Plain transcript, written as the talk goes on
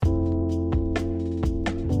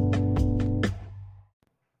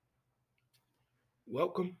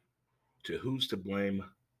Welcome to Who's to Blame,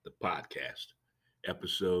 the podcast,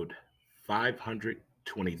 episode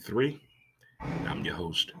 523. I'm your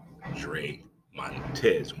host, Dre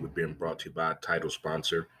Montez. We're being brought to you by our title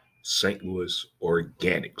sponsor, St. Louis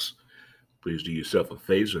Organics. Please do yourself a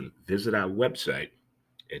favor and visit our website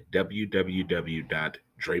at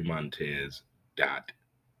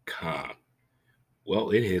www.dremontez.com.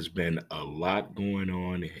 Well, it has been a lot going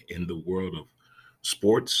on in the world of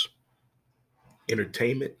sports,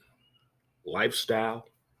 entertainment, lifestyle,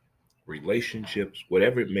 relationships,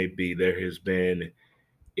 whatever it may be. There has been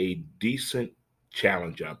a decent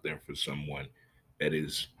challenge out there for someone that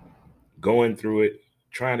is going through it,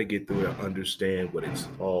 trying to get through it, understand what it's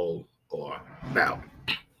all about.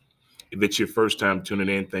 If it's your first time tuning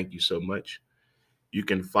in, thank you so much. You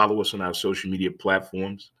can follow us on our social media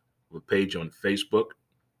platforms. We have a page on Facebook,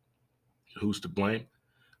 Who's to Blame?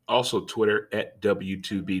 Also Twitter at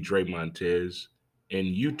W2B Dre Montez, and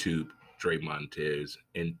YouTube Dre Montez,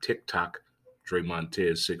 and TikTok Dre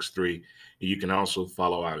Montez 63. And you can also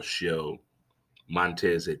follow our show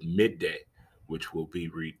Montez at Midday, which will be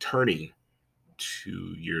returning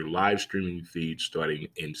to your live streaming feed starting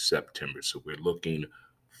in September. So we're looking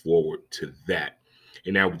forward to that.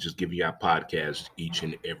 And now we just give you our podcast each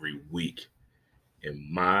and every week. And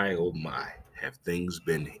my, oh my, have things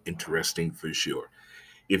been interesting for sure.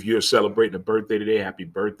 If you're celebrating a birthday today, happy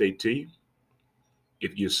birthday to you.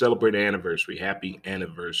 If you're celebrating an anniversary, happy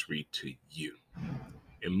anniversary to you.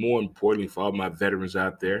 And more importantly, for all my veterans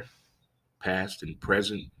out there, past and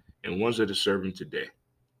present, and ones that are serving today,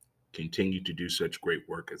 continue to do such great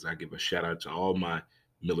work as I give a shout out to all my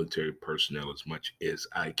military personnel as much as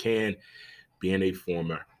I can, being a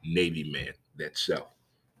former Navy man. That's so.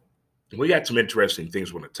 We got some interesting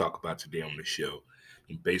things we want to talk about today on the show.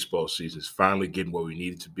 And baseball season is finally getting where we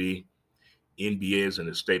need it to be. NBA is in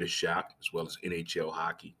a state of shock, as well as NHL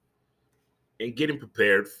hockey, and getting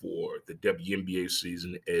prepared for the WNBA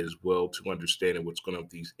season as well, to understanding what's going on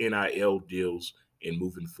with these NIL deals and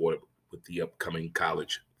moving forward with the upcoming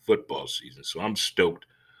college football season. So I'm stoked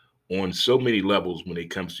on so many levels when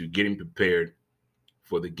it comes to getting prepared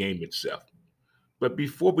for the game itself. But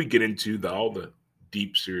before we get into all the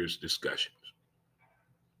deep, serious discussions,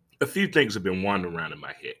 a few things have been wandering around in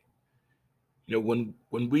my head. When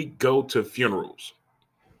we go to funerals,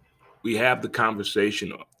 we have the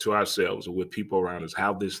conversation to ourselves or with people around us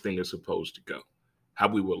how this thing is supposed to go, how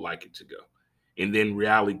we would like it to go. And then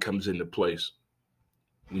reality comes into place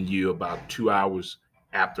when you about 2 hours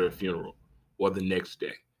after a funeral or the next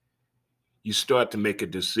day. You start to make a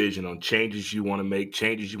decision on changes you want to make,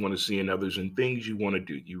 changes you want to see in others, and things you want to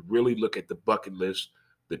do. You really look at the bucket list,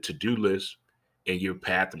 the to-do list, and your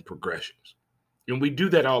path and progressions. And we do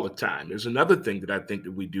that all the time. There's another thing that I think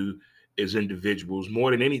that we do as individuals more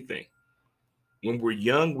than anything. When we're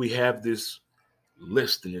young, we have this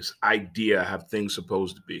list and this idea how things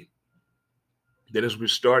supposed to be. Then as we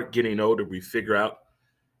start getting older, we figure out,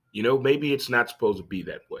 maybe it's not supposed to be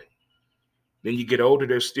that way. Then you get older,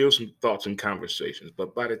 there's still some thoughts and conversations.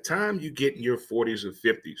 But by the time you get in your 40s or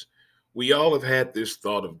 50s, we all have had this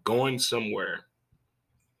thought of going somewhere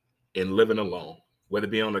and living alone, whether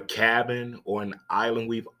it be on a cabin or an island.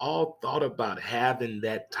 We've all thought about having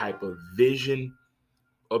that type of vision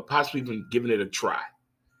or possibly even giving it a try.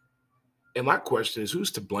 And my question is,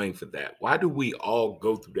 who's to blame for that? Why do we all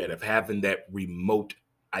go through that of having that remote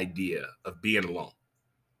idea of being alone?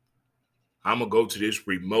 I'm going to go to this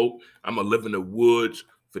remote, I'm going to live in the woods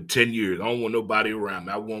for 10 years. I don't want nobody around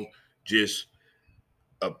me. I want just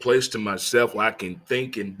a place to myself where I can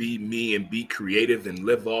think and be me and be creative and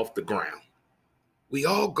live off the ground. We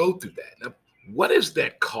all go through that. Now, what is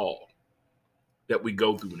that called that we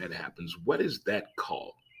go through when that happens? What is that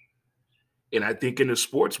called? And I think in the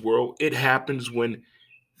sports world, it happens when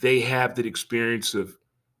they have that experience of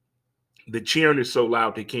the cheering is so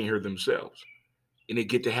loud they can't hear themselves. And they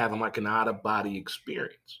get to have like an out-of-body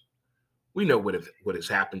experience. We know what has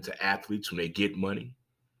happened to athletes when they get money,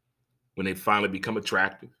 when they finally become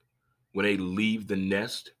attractive, when they leave the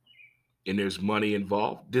nest and there's money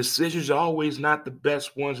involved. Decisions are always not the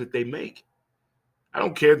best ones that they make. I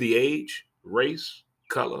don't care the age, race,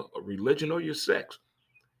 color, or religion, or your sex.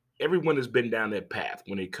 Everyone has been down that path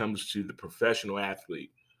when it comes to the professional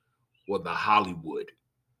athlete or the Hollywood.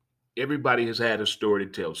 Everybody has had a story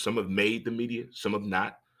to tell. Some have made the media, some have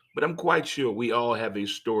not. But I'm quite sure we all have a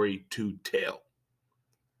story to tell.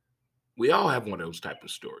 We all have one of those type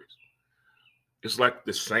of stories. It's like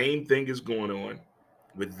the same thing is going on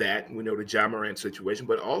with that. We know the Ja Morant situation,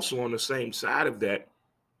 but also on the same side of that,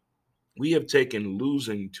 we have taken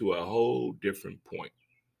losing to a whole different point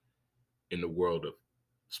in the world of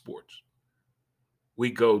sports.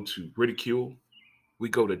 We go to ridicule. We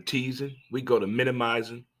go to teasing. We go to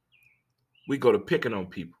minimizing. We go to picking on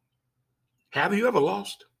people. Have you ever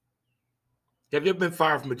lost? Have you ever been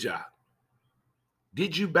fired from a job?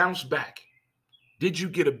 Did you bounce back? Did you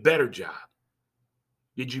get a better job?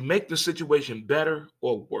 Did you make the situation better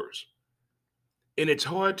or worse? And it's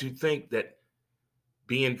hard to think that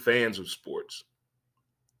being fans of sports,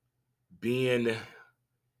 being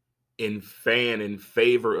in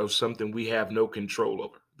favor of something we have no control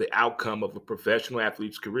over, the outcome of a professional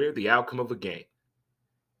athlete's career, the outcome of a game.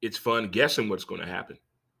 It's fun guessing what's going to happen,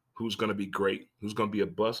 who's going to be great, who's going to be a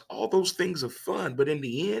bust. All those things are fun, but in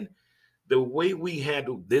the end, the way we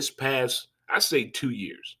handled this past, I say 2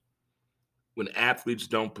 years, when athletes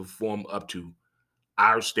don't perform up to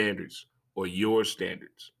our standards or your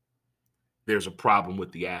standards, there's a problem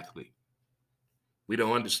with the athlete. We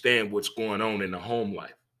don't understand what's going on in the home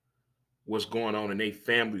life, what's going on in a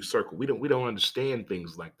family circle. We don't understand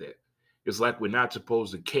things like that. It's like we're not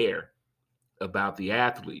supposed to care about the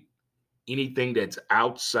athlete, anything that's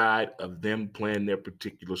outside of them playing their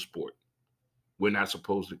particular sport. We're not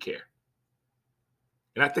supposed to care.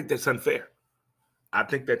 And I think that's unfair. I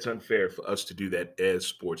think that's unfair for us to do that as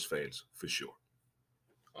sports fans, for sure.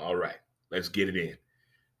 All right, let's get it in.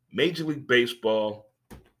 Major League Baseball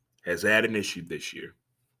has had an issue this year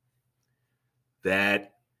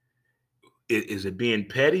that is it being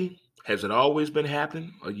petty? Has it always been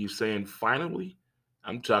happening? Are you saying finally?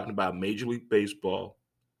 I'm talking about Major League Baseball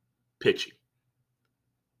pitching,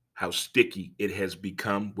 how sticky it has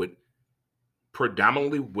become with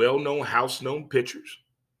predominantly well-known, house-known pitchers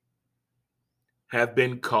have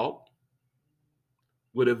been caught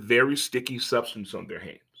with a very sticky substance on their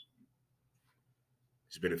hands.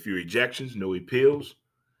 There's been a few ejections, no appeals.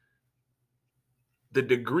 The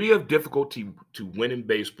degree of difficulty to win in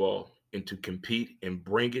baseball and to compete and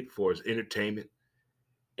bring it for its entertainment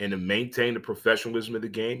and to maintain the professionalism of the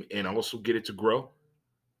game and also get it to grow,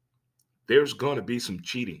 there's going to be some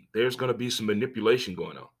cheating. There's going to be some manipulation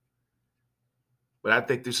going on. But I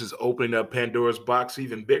think this is opening up Pandora's box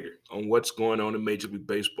even bigger on what's going on in Major League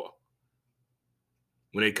Baseball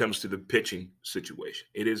when it comes to the pitching situation.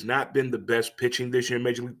 It has not been the best pitching this year in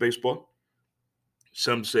Major League Baseball.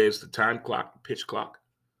 Some say it's the time clock, the pitch clock.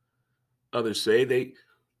 Others say they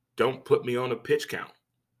don't put me on a pitch count.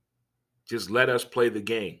 Just let us play the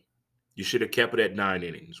game. You should have kept it at 9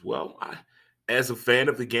 innings. Well, as a fan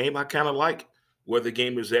of the game, I kind of like where the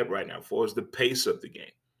game is at right now, as far as the pace of the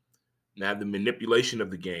game. Now, the manipulation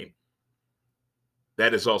of the game,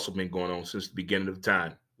 that has also been going on since the beginning of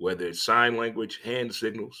time, whether it's sign language, hand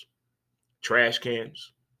signals, trash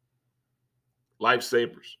cans,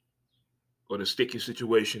 lifesavers, or the sticky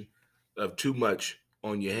situation of too much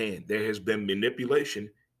on your hand. There has been manipulation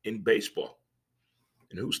in baseball.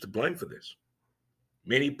 And who's to blame for this?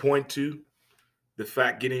 Many point to the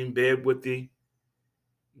fact getting in bed with the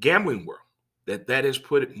gambling world, that has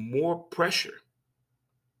put more pressure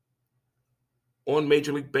on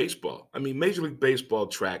Major League Baseball. I mean, Major League Baseball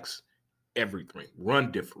tracks everything: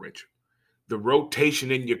 run differential, the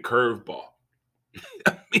rotation in your curveball.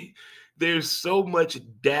 I mean, there's so much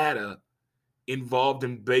data involved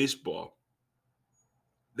in baseball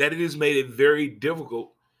that it has made it very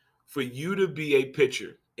difficult for you to be a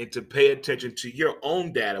pitcher and to pay attention to your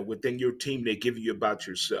own data within your team they give you about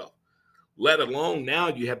yourself. Let alone now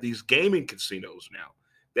you have these gaming casinos now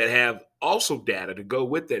that have also data to go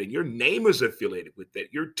with that, and your name is affiliated with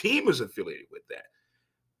that. Your team is affiliated with that.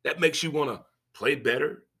 That makes you want to play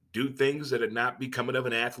better, do things that are not becoming of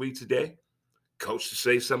an athlete today. Coach to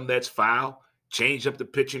say something that's foul, change up the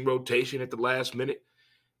pitching rotation at the last minute.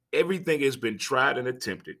 Everything has been tried and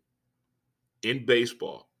attempted in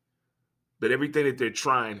baseball, but everything that they're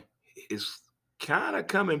trying is kind of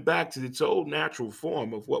coming back to its old natural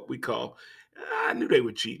form of what we call, I knew they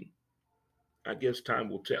were cheating. I guess time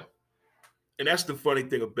will tell. And that's the funny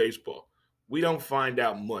thing of baseball. We don't find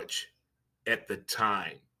out much at the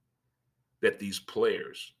time that these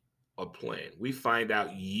players are playing. We find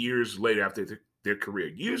out years later after their career,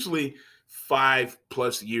 usually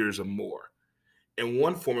 5+ years or more. And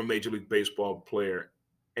one former Major League Baseball player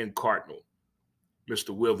and Cardinal,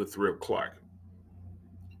 Mr. Will the Thrill Clark.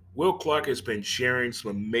 Will Clark has been sharing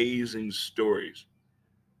some amazing stories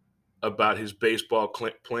about his baseball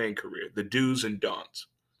playing career, the do's and don'ts,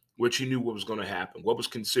 which he knew what was going to happen, what was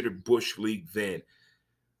considered Bush League then.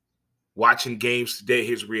 Watching games today,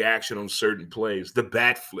 his reaction on certain plays, the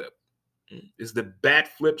bat flip. Is the bat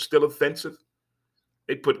flip still offensive?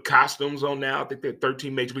 They put costumes on now. I think there are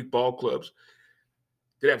 13 Major League ball clubs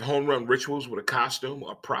that have home run rituals with a costume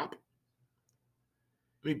or a prop.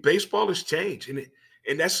 I mean, baseball has changed, and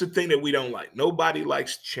And that's the thing that we don't like. Nobody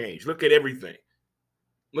likes change. Look at everything.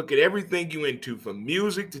 Look at everything you into, from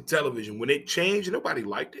music to television. When it changed, nobody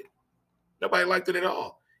liked it. Nobody liked it at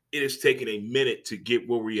all. It has taken a minute to get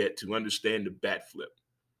where we're at, to understand the bat flip.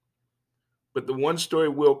 But the one story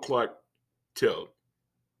Will Clark told,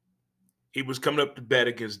 he was coming up to bat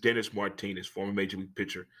against Dennis Martinez, former Major League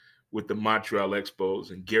pitcher with the Montreal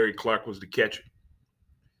Expos, and Gary Clark was the catcher.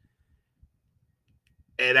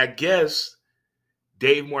 And I guess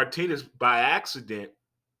Dave Martinez, by accident,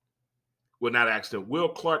 well, not accident, Will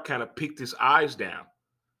Clark kind of peeked his eyes down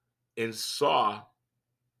and saw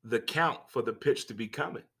the count for the pitch to be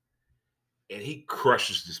coming. And he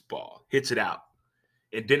crushes this ball, hits it out.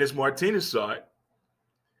 And Dennis Martinez saw it.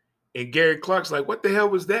 And Gary Clark's like, what the hell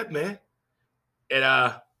was that, man?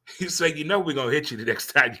 And he's like, we're going to hit you the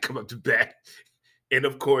next time you come up to bat. And,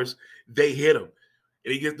 of course, they hit him.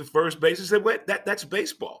 And he gets to first base and said, what? That's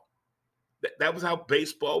baseball. That was how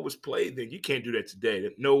baseball was played then. You can't do that today.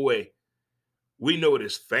 No way. We know it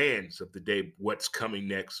as fans of the day what's coming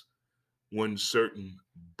next when certain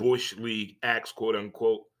Bush League acts, quote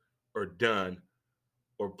unquote, are done,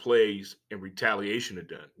 or plays in retaliation are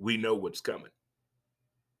done. We know what's coming.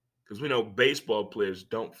 Because we know baseball players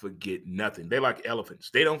don't forget nothing. They're like elephants.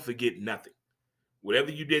 They don't forget nothing. Whatever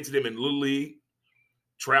you did to them in Little League,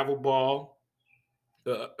 travel ball,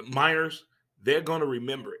 minors, they're going to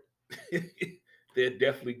remember it. They're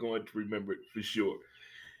definitely going to remember it for sure.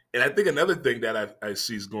 And I think another thing that I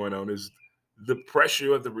see is going on is the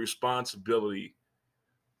pressure of the responsibility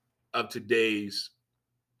of today's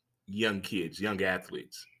young kids, young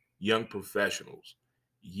athletes, young professionals,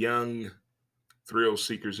 young thrill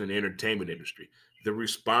seekers in the entertainment industry. The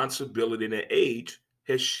responsibility and the age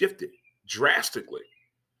has shifted drastically.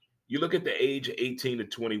 You look at the age of 18 to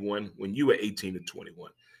 21 when you were 18 to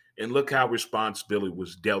 21, and look how responsibility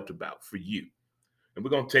was dealt about for you. And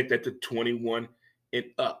we're going to take that to 21 and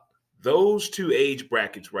up. Those two age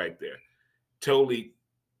brackets right there, totally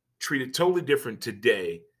treated totally different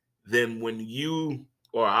today than when you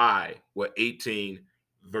or I were 18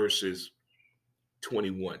 versus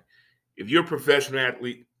 21. If you're a professional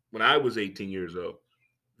athlete, when I was 18 years old,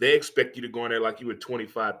 they expect you to go in there like you were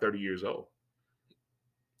 25, 30 years old.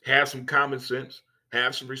 Have some common sense,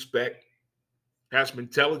 have some respect, have some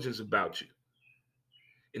intelligence about you.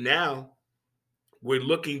 And now we're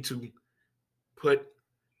looking to put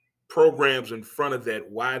programs in front of that,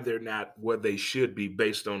 why they're not where they should be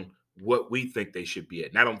based on what we think they should be at.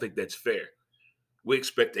 And I don't think that's fair. We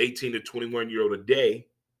expect 18 to 21-year-old today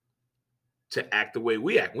to act the way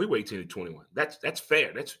we act. We were 18 to 21. That's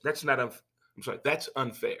fair. That's not I'm sorry, that's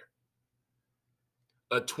unfair.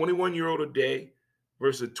 A 21-year-old today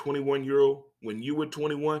versus a 21-year-old when you were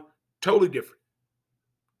 21, totally different.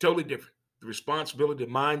 Totally different. The responsibility,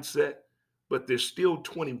 the mindset, but they're still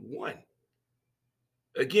 21.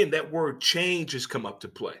 Again, that word change has come up to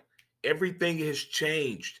play. Everything has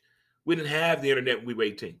changed. We didn't have the internet when we were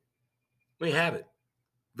 18. We have it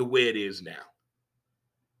the way it is now.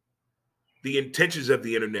 The intentions of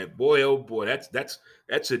the internet, boy, oh boy,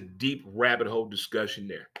 that's a deep rabbit hole discussion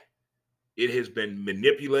there. It has been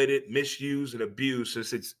manipulated, misused, and abused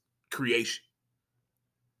since its creation.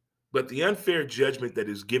 But the unfair judgment that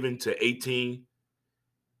is given to 18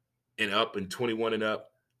 and up and 21 and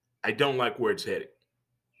up, I don't like where it's headed.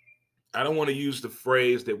 I don't want to use the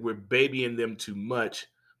phrase that we're babying them too much,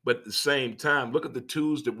 but at the same time, look at the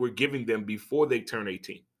tools that we're giving them before they turn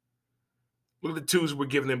 18. Look at the tools we're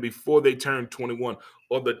giving them before they turn 21.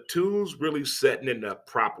 Or the tools really setting it up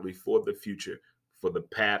properly for the future, for the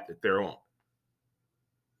path that they're on.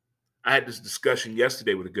 I had this discussion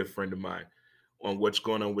yesterday with a good friend of mine on what's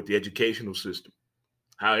going on with the educational system,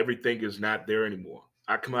 how everything is not there anymore.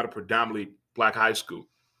 I come out of predominantly black high school.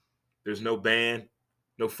 There's no band,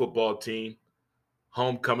 no football team.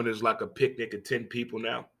 Homecoming is like a picnic of 10 people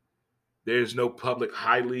now. There's no public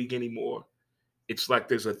high league anymore. It's like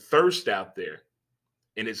there's a thirst out there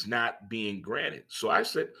and it's not being granted. So I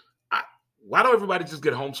said, why don't everybody just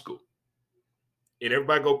get homeschooled and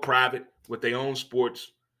everybody go private with their own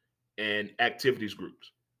sports and activities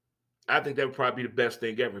groups? I think that would probably be the best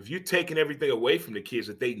thing ever. If you're taking everything away from the kids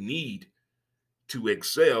that they need to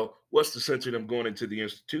excel, what's the sense of them going into the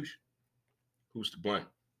institution? Who's to blame?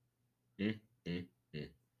 Mm, mm, mm.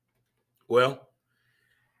 Well,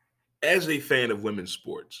 as a fan of women's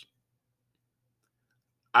sports,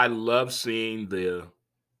 I love seeing the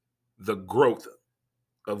growth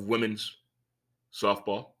of women's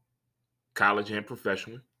softball, college and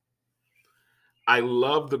professional. I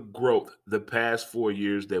love the growth the past 4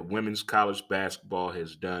 years that women's college basketball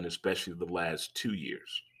has done, especially the last 2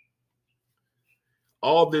 years.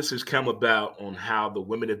 All this has come about on how the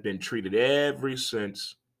women have been treated ever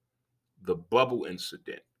since the bubble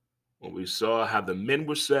incident, when we saw how the men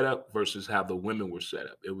were set up versus how the women were set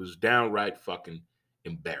up. It was downright fucking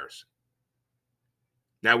embarrassing.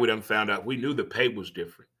 Now we done found out, we knew the pay was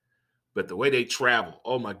different, but the way they travel,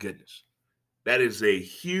 oh my goodness. That is a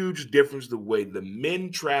huge difference, the way the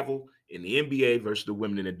men travel in the NBA versus the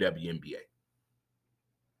women in the WNBA.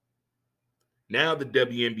 Now the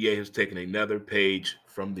WNBA has taken another page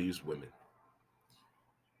from these women.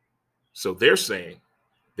 So they're saying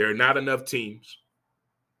there are not enough teams.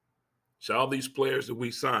 So all these players that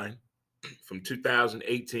we signed from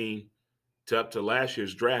 2018 to up to last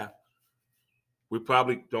year's draft, we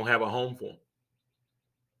probably don't have a home for them.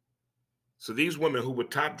 So these women who were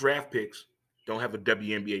top draft picks don't have a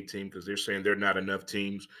WNBA team because they're saying there are not enough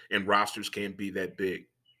teams and rosters can't be that big.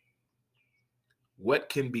 What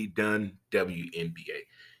can be done, WNBA?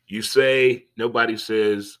 You say, nobody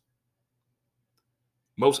says,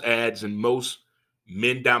 most ads and most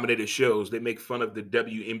men dominated shows, they make fun of the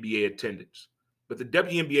WNBA attendance. But the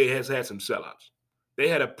WNBA has had some sellouts. They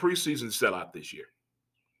had a preseason sellout this year,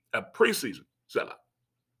 a preseason sellout.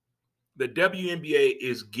 The WNBA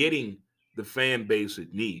is getting the fan base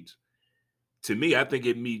it needs. To me, I think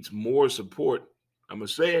it needs more support. I'm going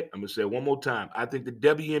to say it. I'm going to say it one more time. I think the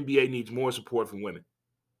WNBA needs more support from women.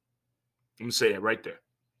 I'm going to say that right there.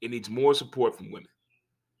 It needs more support from women.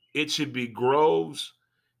 It should be groves,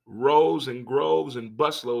 rows and groves and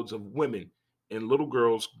busloads of women and little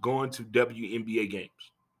girls going to WNBA games.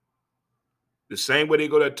 The same way they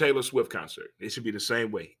go to a Taylor Swift concert. It should be the same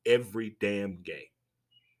way every damn game.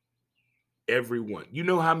 Everyone. You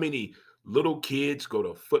know how many little kids go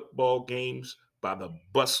to football games by the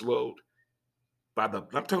busload? I'm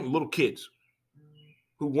talking little kids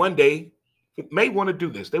who one day may want to do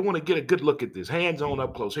this. They want to get a good look at this, hands on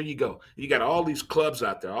up close. Here you go. You got all these clubs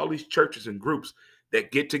out there, all these churches and groups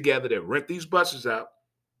that get together, that rent these buses out,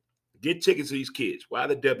 get tickets to these kids. Why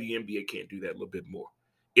the WNBA can't do that a little bit more?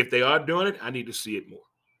 If they are doing it, I need to see it more.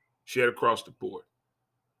 Share it across the board.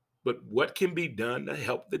 But what can be done to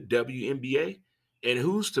help the WNBA? And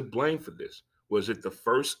who's to blame for this? Was it the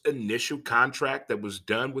first initial contract that was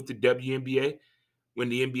done with the WNBA when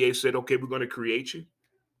the NBA said, okay, we're going to create you?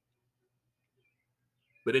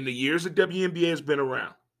 But in the years the WNBA has been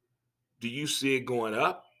around, do you see it going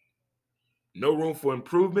up? No room for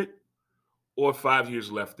improvement, or 5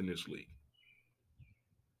 years left in this league?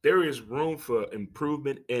 There is room for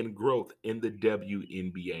improvement and growth in the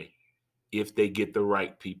WNBA if they get the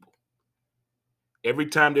right people. Every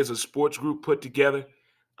time there's a sports group put together,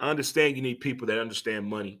 I understand you need people that understand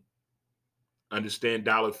money, understand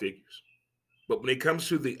dollar figures. But when it comes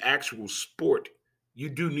to the actual sport, you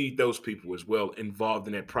do need those people as well involved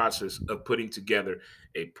in that process of putting together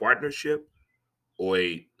a partnership or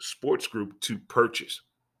a sports group to purchase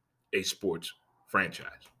a sports franchise.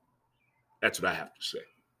 That's what I have to say.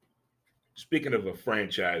 Speaking of a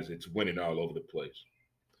franchise that's winning all over the place,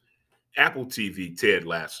 Apple TV, Ted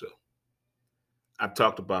Lasso. I've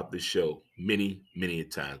talked about this show many, many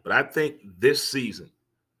times, but I think this season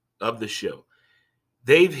of the show,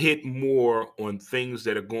 they've hit more on things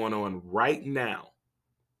that are going on right now,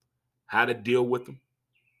 how to deal with them,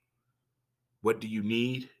 what do you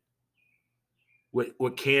need,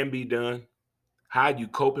 what can be done, how are you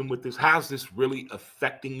coping with this, how's this really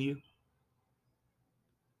affecting you,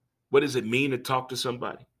 what does it mean to talk to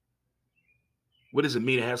somebody, what does it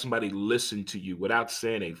mean to have somebody listen to you without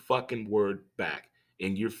saying a fucking word back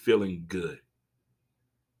and you're feeling good,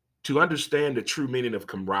 to understand the true meaning of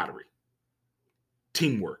camaraderie,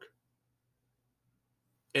 teamwork,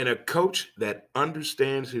 and a coach that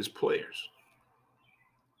understands his players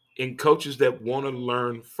and coaches that want to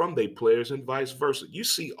learn from their players and vice versa. You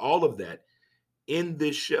see all of that in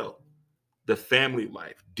this show. The family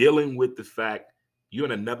life, dealing with the fact you're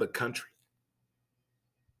in another country.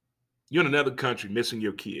 You're in another country missing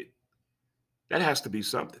your kid. That has to be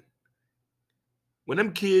something. When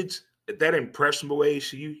them kids at that impressionable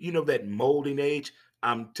age, you know that molding age,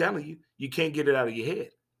 I'm telling you, you can't get it out of your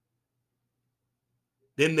head.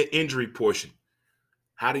 Then the injury portion.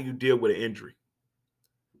 How do you deal with an injury?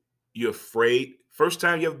 You're afraid. First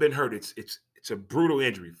time you ever been hurt, it's a brutal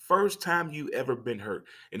injury. First time you ever been hurt,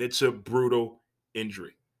 and it's a brutal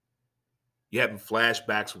injury. You're having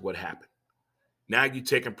flashbacks of what happened. Now you're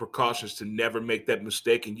taking precautions to never make that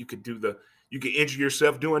mistake, and you can injure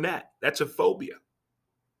yourself doing that. That's a phobia.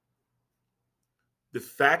 The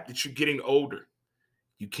fact that you're getting older,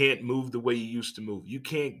 you can't move the way you used to move. You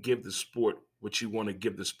can't give the sport what you want to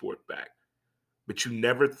give the sport back. But you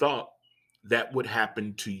never thought that would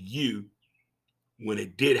happen to you when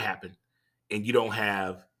it did happen, and you don't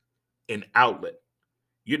have an outlet.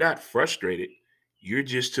 You're not frustrated. You're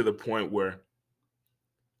just to the point where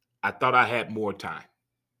I thought I had more time.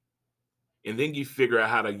 And then you figure out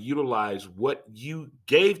how to utilize what you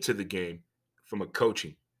gave to the game from a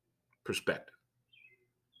coaching perspective.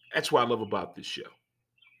 That's what I love about this show.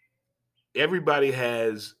 Everybody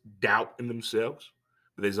has doubt in themselves,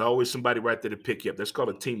 but there's always somebody right there to pick you up. That's called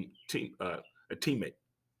a teammate.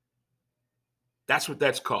 That's what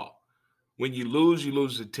that's called. When you lose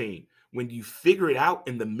as a team. When you figure it out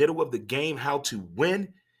in the middle of the game how to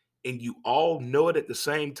win, and you all know it at the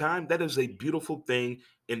same time, that is a beautiful thing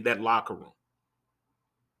in that locker room.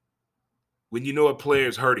 When you know a player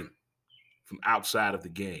is hurting from outside of the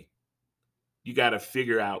game, you got to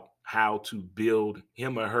figure out how to build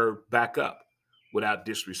him or her back up without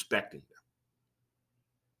disrespecting them.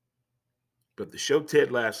 But the show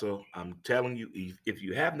Ted Lasso, I'm telling you, if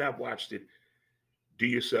you have not watched it, do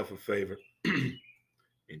yourself a favor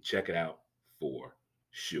and check it out for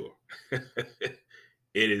sure.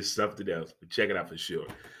 It is something else, but check it out for sure.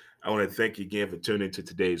 I want to thank you again for tuning into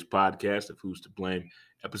today's podcast of Who's to Blame,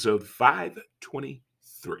 episode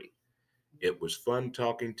 523. It was fun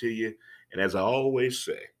talking to you. And as I always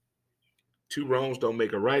say, two wrongs don't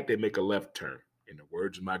make a right, they make a left turn. In the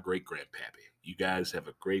words of my great grandpappy. You guys have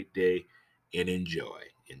a great day and enjoy.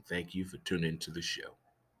 And thank you for tuning into the show.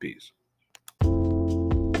 Peace.